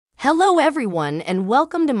Hello everyone and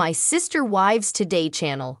welcome to my Sister Wives Today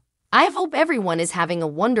channel. I hope everyone is having a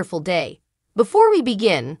wonderful day. Before we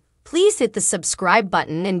begin, please hit the subscribe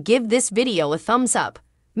button and give this video a thumbs up.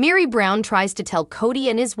 Meri Brown tries to tell Kody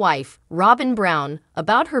and his wife, Robyn Brown,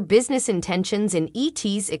 about her business intentions in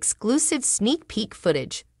ET's exclusive sneak peek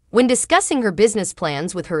footage. When discussing her business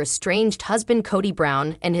plans with her estranged husband Kody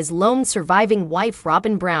Brown and his lone surviving wife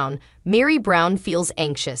Robyn Brown, Meri Brown feels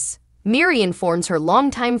anxious. Meri informs her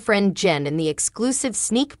longtime friend Jen in the exclusive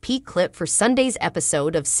sneak peek clip for Sunday's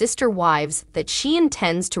episode of Sister Wives that she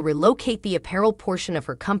intends to relocate the apparel portion of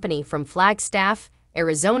her company from Flagstaff,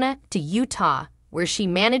 Arizona to Utah, where she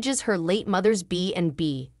manages her late mother's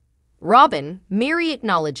B&B. Robyn, Meri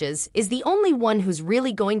acknowledges, is the only one who's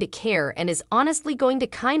really going to care and is honestly going to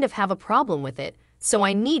kind of have a problem with it, so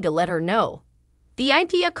I need to let her know. The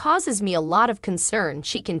idea causes me a lot of concern,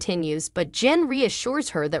 she continues, but Jen reassures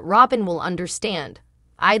her that Robyn will understand.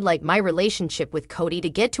 I'd like my relationship with Kody to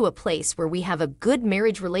get to a place where we have a good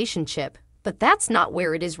marriage relationship, but that's not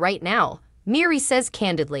where it is right now, Meri says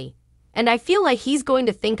candidly. And I feel like he's going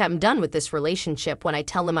to think I'm done with this relationship when I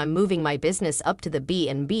tell him I'm moving my business up to the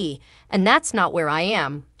B&B, and that's not where I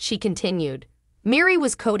am, she continued. Meri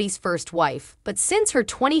was Kody's first wife, but since her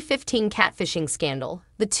 2015 catfishing scandal,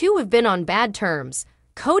 the two have been on bad terms.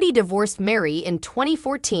 Kody divorced Meri in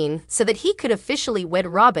 2014 so that he could officially wed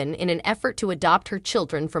Robyn in an effort to adopt her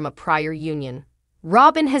children from a prior union.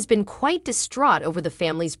 Robyn has been quite distraught over the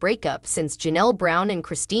family's breakup since Janelle Brown and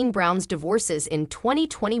Christine Brown's divorces in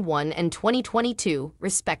 2021 and 2022,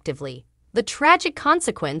 respectively. The tragic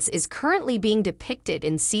consequence is currently being depicted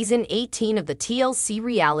in Season 18 of the TLC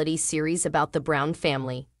reality series about the Brown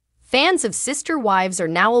family. Fans of Sister Wives are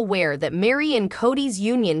now aware that Meri and Kody's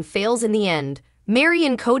union fails in the end. Meri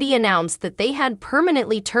and Kody announced that they had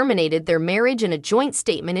permanently terminated their marriage in a joint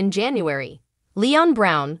statement in January. Leon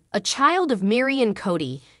Brown, a child of Meri and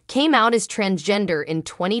Kody, came out as transgender in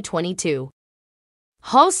 2022.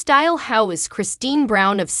 How is Christine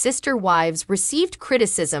Brown of Sister Wives received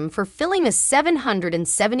criticism for filling a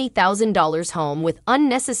 $770,000 home with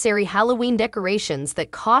unnecessary Halloween decorations that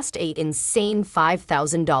cost an insane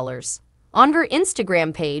 $5,000. On her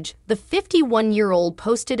Instagram page, the 51-year-old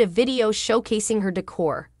posted a video showcasing her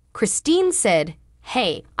decor. Christine said,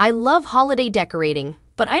 "Hey, I love holiday decorating,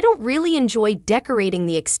 but I don't really enjoy decorating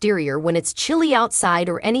the exterior when it's chilly outside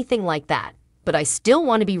or anything like that, but I still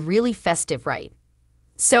want to be really festive, right?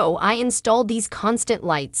 So I installed these constant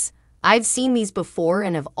lights. I've seen these before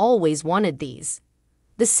and have always wanted these."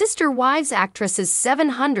 The Sister Wives actress's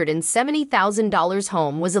 $770,000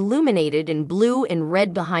 home was illuminated in blue and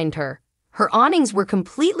red behind her. Her awnings were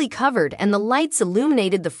completely covered and the lights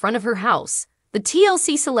illuminated the front of her house. The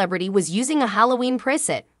TLC celebrity was using a Halloween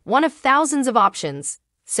preset, one of thousands of options.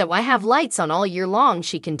 "So I have lights on all year long,"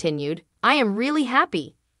 she continued. "I am really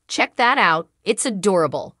happy. Check that out, it's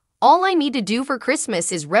adorable. All I need to do for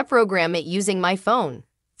Christmas is reprogram it using my phone."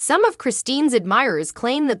 Some of Christine's admirers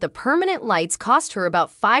claim that the permanent lights cost her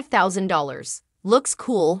about $5,000. "Looks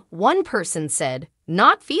cool," one person said.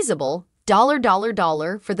 "Not feasible,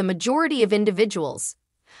 $, for the majority of individuals."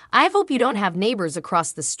 "I hope you don't have neighbors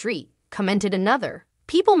across the street," commented another.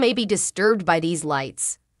 "People may be disturbed by these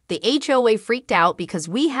lights. The HOA freaked out because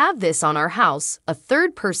we have this on our house," a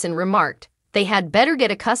third person remarked. "They had better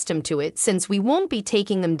get accustomed to it since we won't be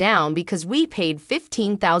taking them down because we paid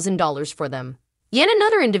 $15,000 for them." Yet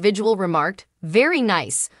another individual remarked, "Very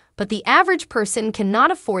nice, but the average person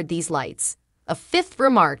cannot afford these lights." A fifth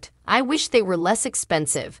remarked, "I wish they were less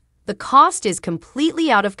expensive. The cost is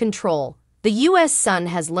completely out of control." The U.S. Sun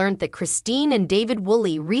has learned that Christine and David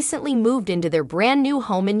Woolley recently moved into their brand new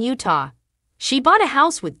home in Utah. She bought a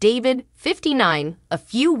house with David, 59, a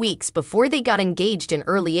few weeks before they got engaged in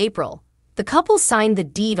early April. The couple signed the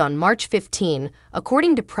deed on March 15,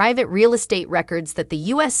 according to private real estate records that the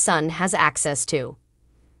U.S. Sun has access to.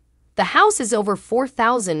 The house is over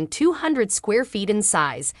 4,200 square feet in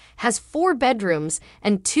size, has 4 bedrooms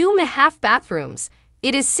and 2.5 bathrooms.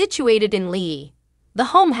 It is situated in Lee.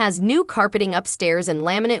 The home has new carpeting upstairs and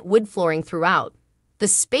laminate wood flooring throughout. The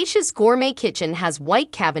spacious gourmet kitchen has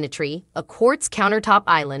white cabinetry, a quartz countertop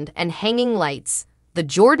island, and hanging lights. The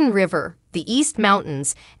Jordan River, the East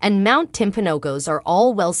Mountains, and Mount Timpanogos are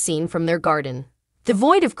all well seen from their garden. The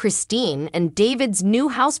void of Christine and David's new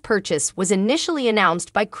house purchase was initially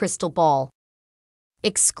announced by Crystal Ball.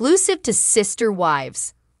 Exclusive to Sister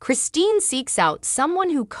Wives, Christine seeks out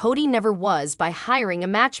someone who Kody never was by hiring a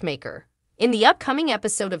matchmaker. In the upcoming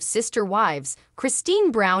episode of Sister Wives,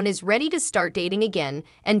 Christine Brown is ready to start dating again,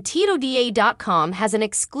 and TitoDA.com has an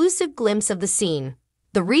exclusive glimpse of the scene.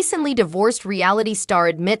 The recently divorced reality star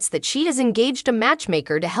admits that she has engaged a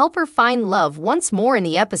matchmaker to help her find love once more in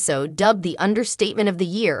the episode dubbed the understatement of the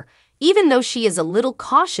year, even though she is a little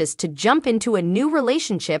cautious to jump into a new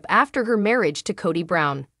relationship after her marriage to Kody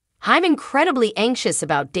Brown. I'm incredibly anxious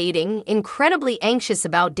about dating,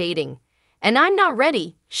 and I'm not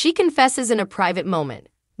ready, she confesses in a private moment.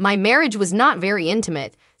 My marriage was not very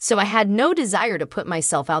intimate, so I had no desire to put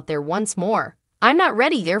myself out there once more. I'm not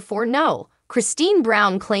ready, therefore no. Christine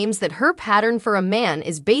Brown claims that her pattern for a man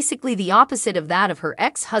is basically the opposite of that of her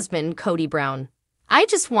ex-husband, Kody Brown. I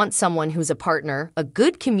just want someone who's a partner, a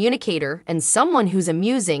good communicator, and someone who's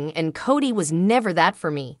amusing, and Kody was never that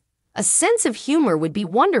for me. A sense of humor would be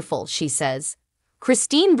wonderful, she says.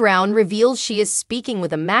 Christine Brown reveals she is speaking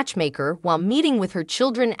with a matchmaker while meeting with her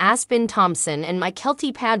children Aspen Thompson and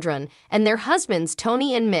Mykelti Padron and their husbands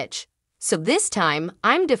Tony and Mitch. So this time,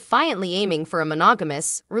 I'm defiantly aiming for a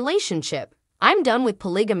monogamous relationship. I'm done with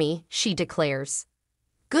polygamy, she declares.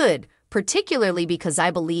 Good, particularly because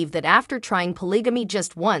I believe that after trying polygamy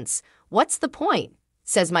just once, what's the point?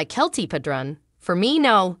 Says Mykelti Padron. For me,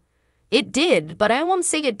 no. It did, but I won't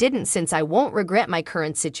say it didn't since I won't regret my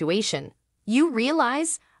current situation. You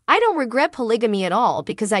realize? I don't regret polygamy at all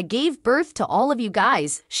because I gave birth to all of you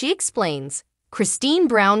guys, she explains. Christine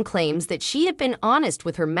Brown claims that she had been honest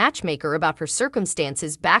with her matchmaker about her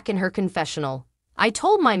circumstances back in her confessional. I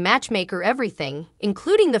told my matchmaker everything,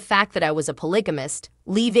 including the fact that I was a polygamist,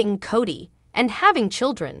 leaving Kody, and having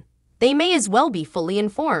children. They may as well be fully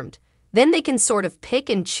informed. Then they can sort of pick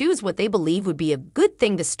and choose what they believe would be a good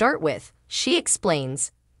thing to start with, she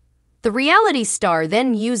explains. The reality star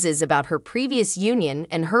then muses about her previous union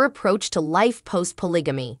and her approach to life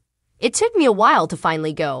post-polygamy. It took me a while to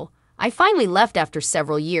finally go. I finally left after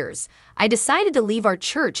several years. I decided to leave our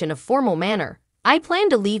church in a formal manner. I planned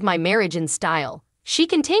to leave my marriage in style. She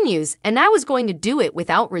continues, and I was going to do it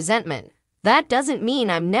without resentment. That doesn't mean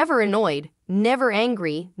I'm never annoyed, never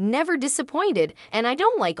angry, never disappointed, and I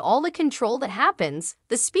don't like all the control that happens,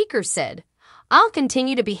 the speaker said. I'll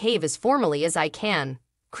continue to behave as formally as I can.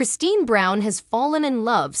 Christine Brown has fallen in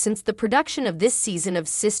love since the production of this season of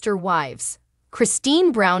Sister Wives.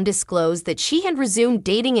 Christine Brown disclosed that she had resumed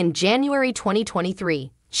dating in January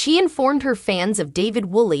 2023. She informed her fans of David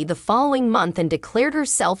Woolley the following month and declared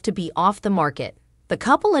herself to be off the market. The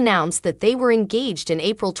couple announced that they were engaged in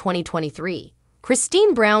April 2023.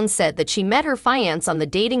 Christine Brown said that she met her fiancé on the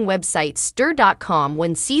dating website Stir.com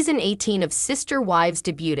when season 18 of Sister Wives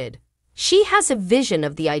debuted. She has a vision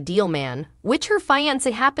of the ideal man, which her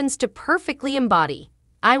fiancé happens to perfectly embody.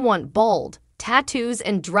 I want bald, tattoos,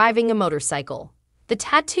 and driving a motorcycle. The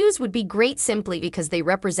tattoos would be great simply because they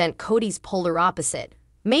represent Kody's polar opposite.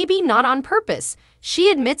 Maybe not on purpose,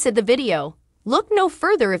 she admits in the video. Look no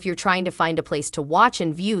further if you're trying to find a place to watch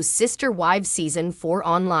and view Sister Wives Season 4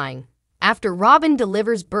 online. After Robyn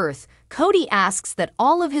delivers birth, Kody asks that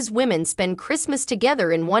all of his women spend Christmas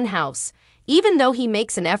together in one house. Even though he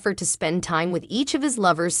makes an effort to spend time with each of his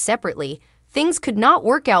lovers separately, things could not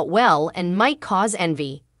work out well and might cause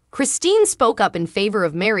envy. Christine spoke up in favor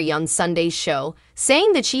of Meri on Sunday's show,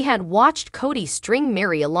 saying that she had watched Kody string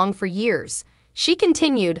Meri along for years. She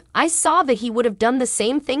continued, I saw that he would have done the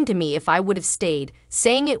same thing to me if I would have stayed,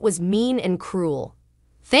 saying it was mean and cruel.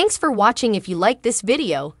 Thanks for watching. If you liked this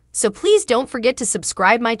video, so please don't forget to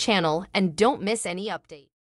subscribe my channel and don't miss any update.